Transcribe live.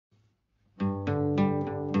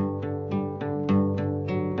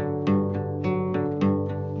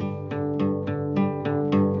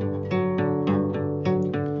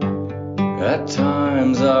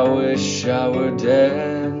wish I were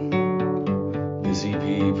dead. Busy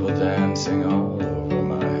people dancing all over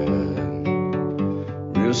my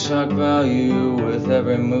head. Real shock value with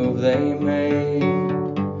every move they make.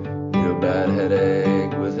 Real bad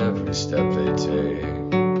headache with every step they take.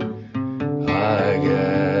 I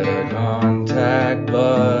get a contact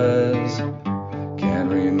buzz.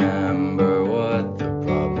 Can't remember what the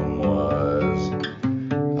problem was.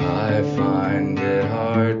 I find it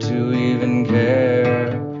hard to even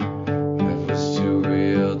care. It was too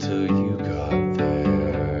real till you got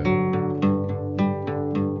there.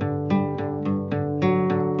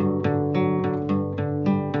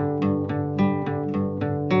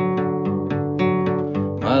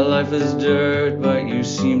 My life is dirt, but you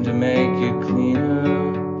seem to make it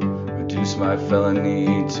cleaner. Reduce my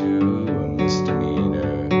felony to a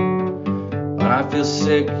misdemeanor. When I feel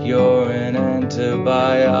sick, you're an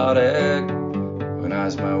antibiotic. When I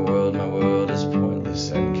my